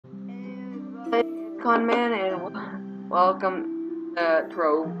Hey, Conman, and welcome to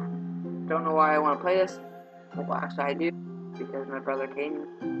Trove. Don't know why I want to play this. Well, actually, I do, because my brother came.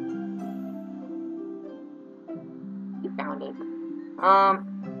 He found it.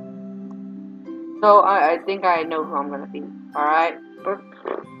 So I think I know who I'm gonna be. Alright?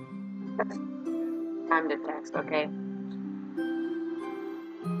 Time to text, okay?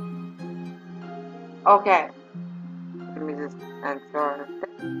 Okay. Let me just answer.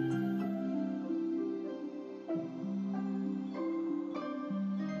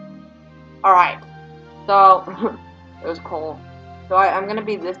 Alright. So, it was cool. So I'm gonna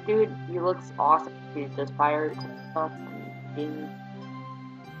be this dude. He looks awesome. He's just fired stuff and things.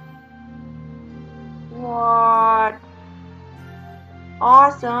 What?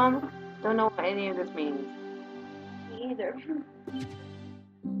 Awesome. Don't know what any of this means. Me either.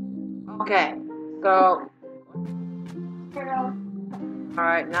 Okay, so Girl.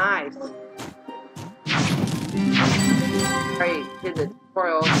 alright, nice. Alright, did the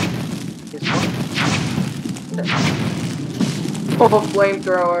tutorial. Oh,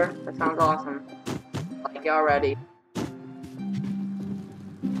 flamethrower. That sounds awesome. Like it already.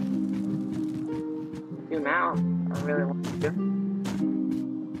 Zoom out. I really want to.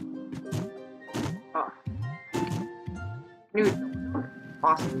 Oh. Dude.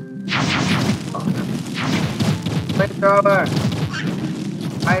 Awesome. Oh, no. Flamethrower.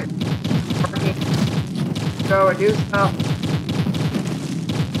 Right. Working. Thrower, do stuff.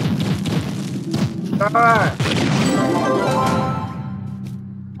 Thrower.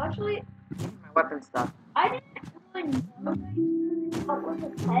 Actually, My weapon stuff. I didn't really know what was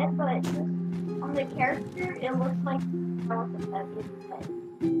his head, but just on the character, it looks like that was the head with his head.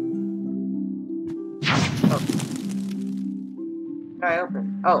 Oh. Try open.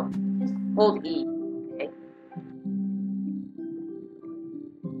 Oh. Hold E. Okay.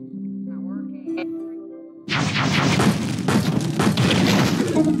 Not working.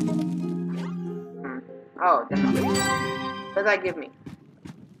 Oh, then what does that give me?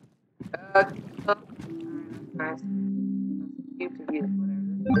 Oh, nice. You confused,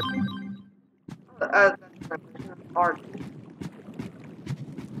 whatever. That's hard.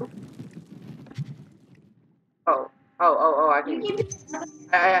 Oh, I can.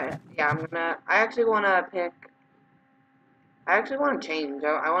 Yeah, I actually wanna pick. I actually wanna change.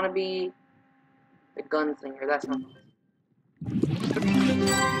 I wanna be the gunslinger. That's not.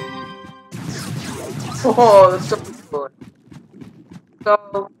 Oh, that's so cool.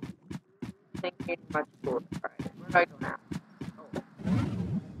 So, thinking much cooler. Alright, where do I go now?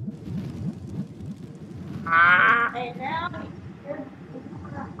 Ah! And now,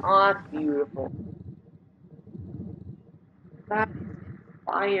 Oh, that's beautiful. That's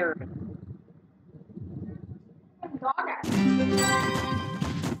fire. dog act.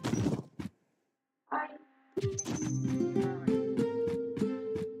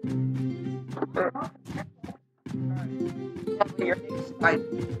 Your name's Spike.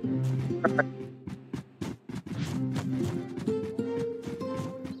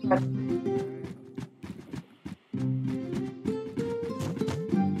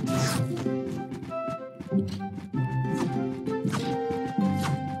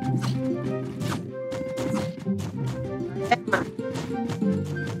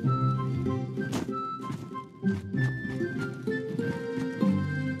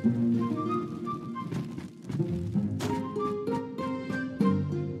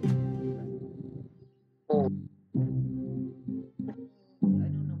 Oh, I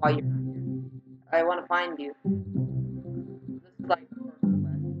don't know why you're not here. I want to find you. This is like the first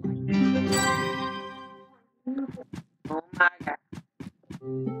quest. Oh my god.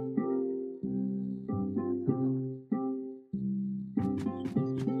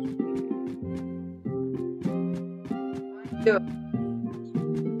 Find you.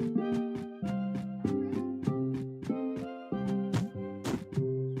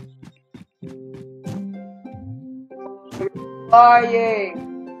 Flying.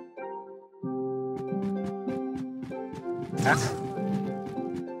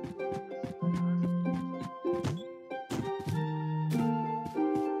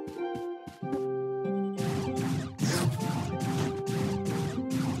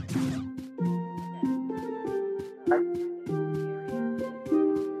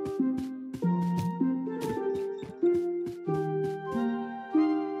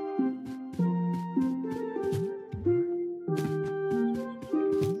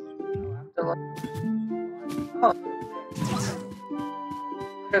 Oh,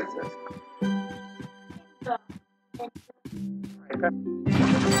 what is this?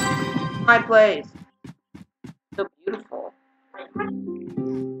 My place. So beautiful.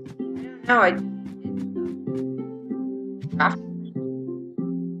 No, I just did stuff.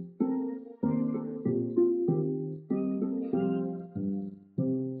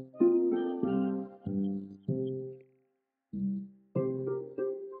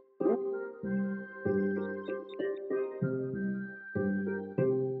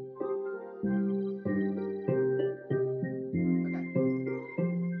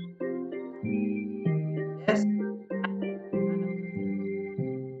 This.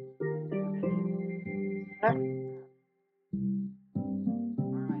 Alright, I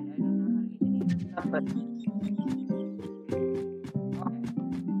don't know how to get any of this stuff, but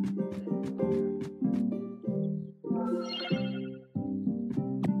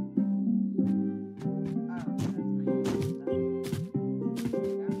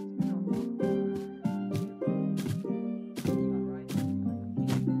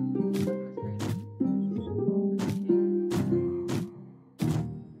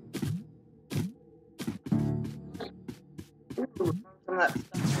ooh, some of that stuff.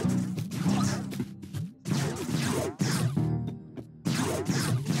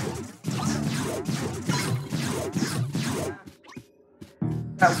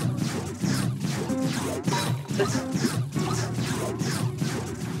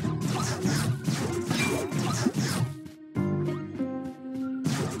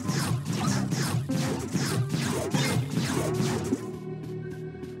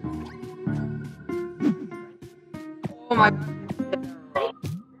 Oh my god.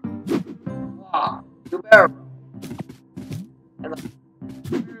 Wow. You better.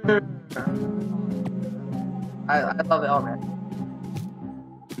 I love it already.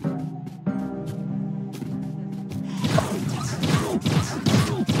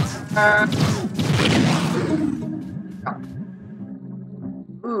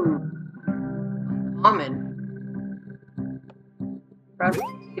 Ooh, uncommon. Press C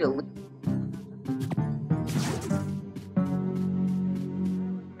to leave.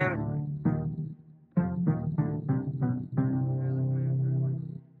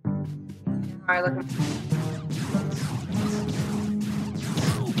 Alright, look at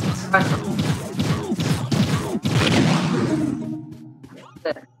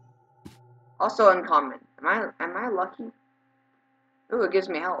also uncommon. Am I lucky? Ooh, it gives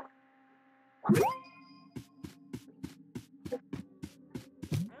me health. I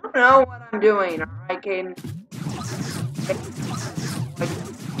don't know what I'm doing. Alright, Caden.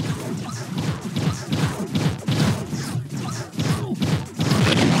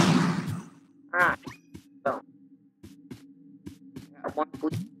 Alright, bone. I got one blue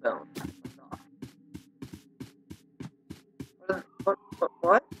bone.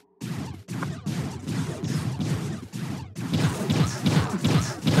 What?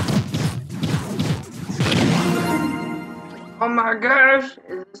 Oh my gosh!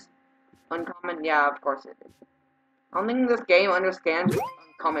 Is this uncommon? Yeah, of course it is. I don't think this game understands what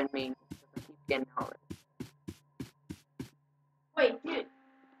uncommon means. I keep getting out of it. Wait, dude.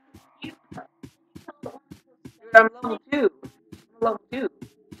 Dude, I'm level 2. I'm level 2.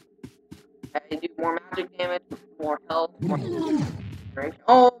 I do more magic damage, more health, more concentration.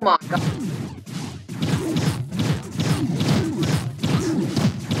 Oh my god.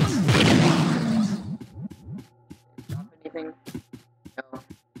 Drop anything? No.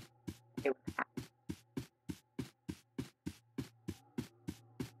 Okay, what happened?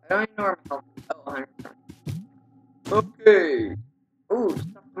 I don't even know where my health is. Oh, 100%. Okay. Ooh,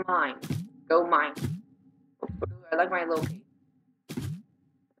 stuff to mine. Go mine. Ooh, I like my little cave.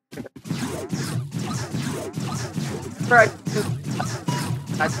 Right.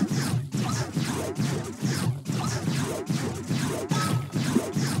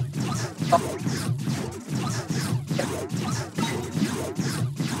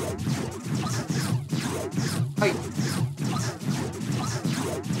 Wait.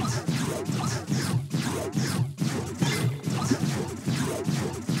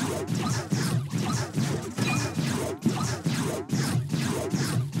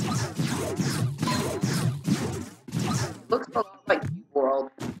 Looks a lot like Cube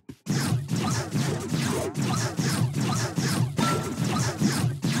World.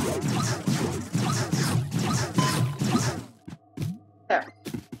 There.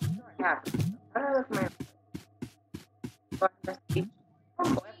 I have. How do I look my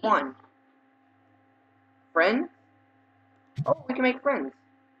Oh, F1. Friends? Oh, we can make friends.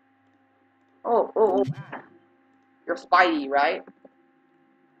 Oh, add. You're Spidey, right?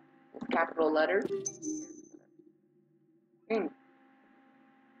 With capital letters. Hey,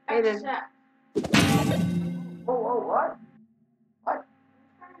 then. Oh, what? What?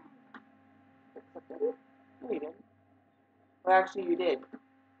 No, you didn't. Well, actually, you did.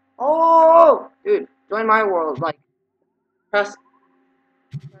 Oh, dude, join my world. Like, press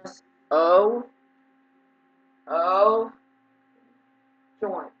O, O,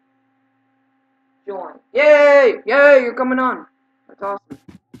 join. Yay! Yay! You're coming on. That's awesome.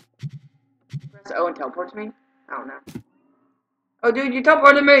 Press O and teleport to me. I don't know. Oh, dude, you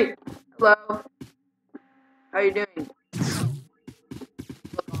teleported me. Hello. How you doing? You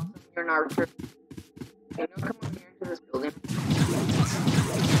look awesome. You're an archer. Okay, no, come over here into this building.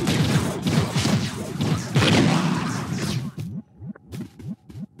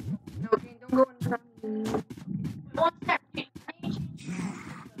 No, okay, don't go in front of me. One sec.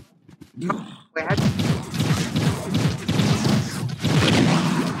 Wait, how do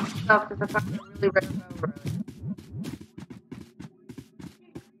stuff because I found a really rare railroad.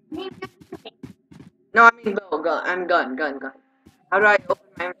 No, I mean bow, gun. I'm gun. How do I open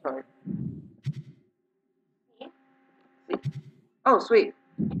my inventory? Oh, sweet.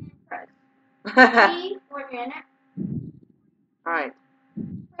 See, we're in it. Alright.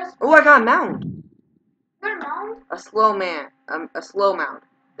 Press Oh, I got a mount. your mount. A slow mount.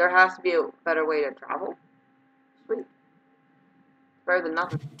 There has to be a better way to travel. Sweet. Better than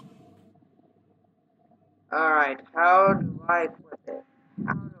nothing. Alright, how do I flip it?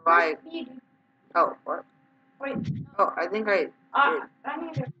 How do I... Oh, what? Wait. Oh, I think I did. I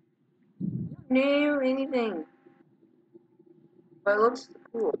need to. No, anything. But it looks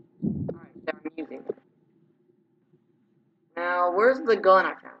cool. Alright, yeah, I'm using it. Now, where's the gun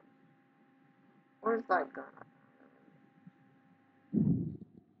I found? Where's that gun I found?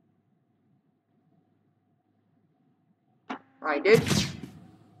 Alright, dude.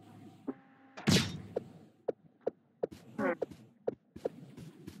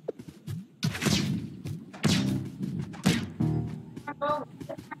 Oh,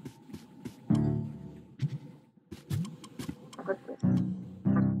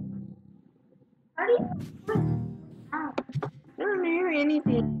 how do you put out? I don't hear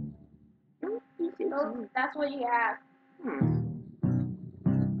anything. So that's what you have.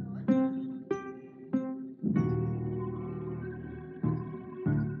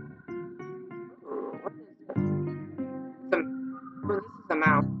 Ooh, what is this? Oh, this is a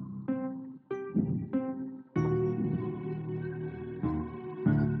mouse.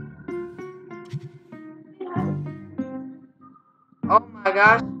 Oh my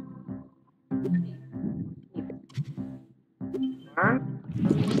gosh. Learn?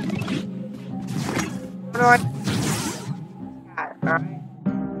 What do I do? Cat, alright?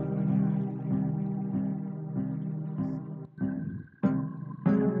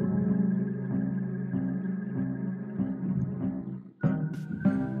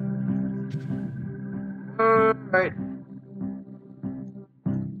 Alright.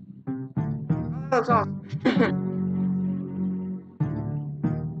 Oh, that's awesome.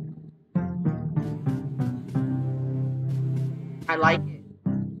 I like it.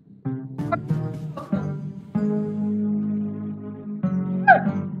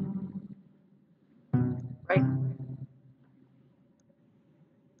 Right.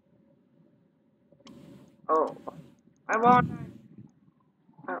 Oh.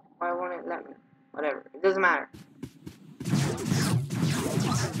 Why won't it let me? Whatever. It doesn't matter.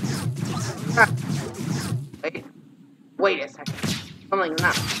 Ah. Wait a second. Something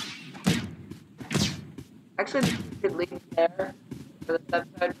not. Actually, you could leave it there for this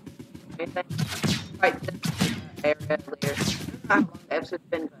episode. Anything? Fight this area later. I don't know how long the episode's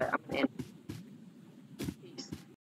been, but I'm gonna end it.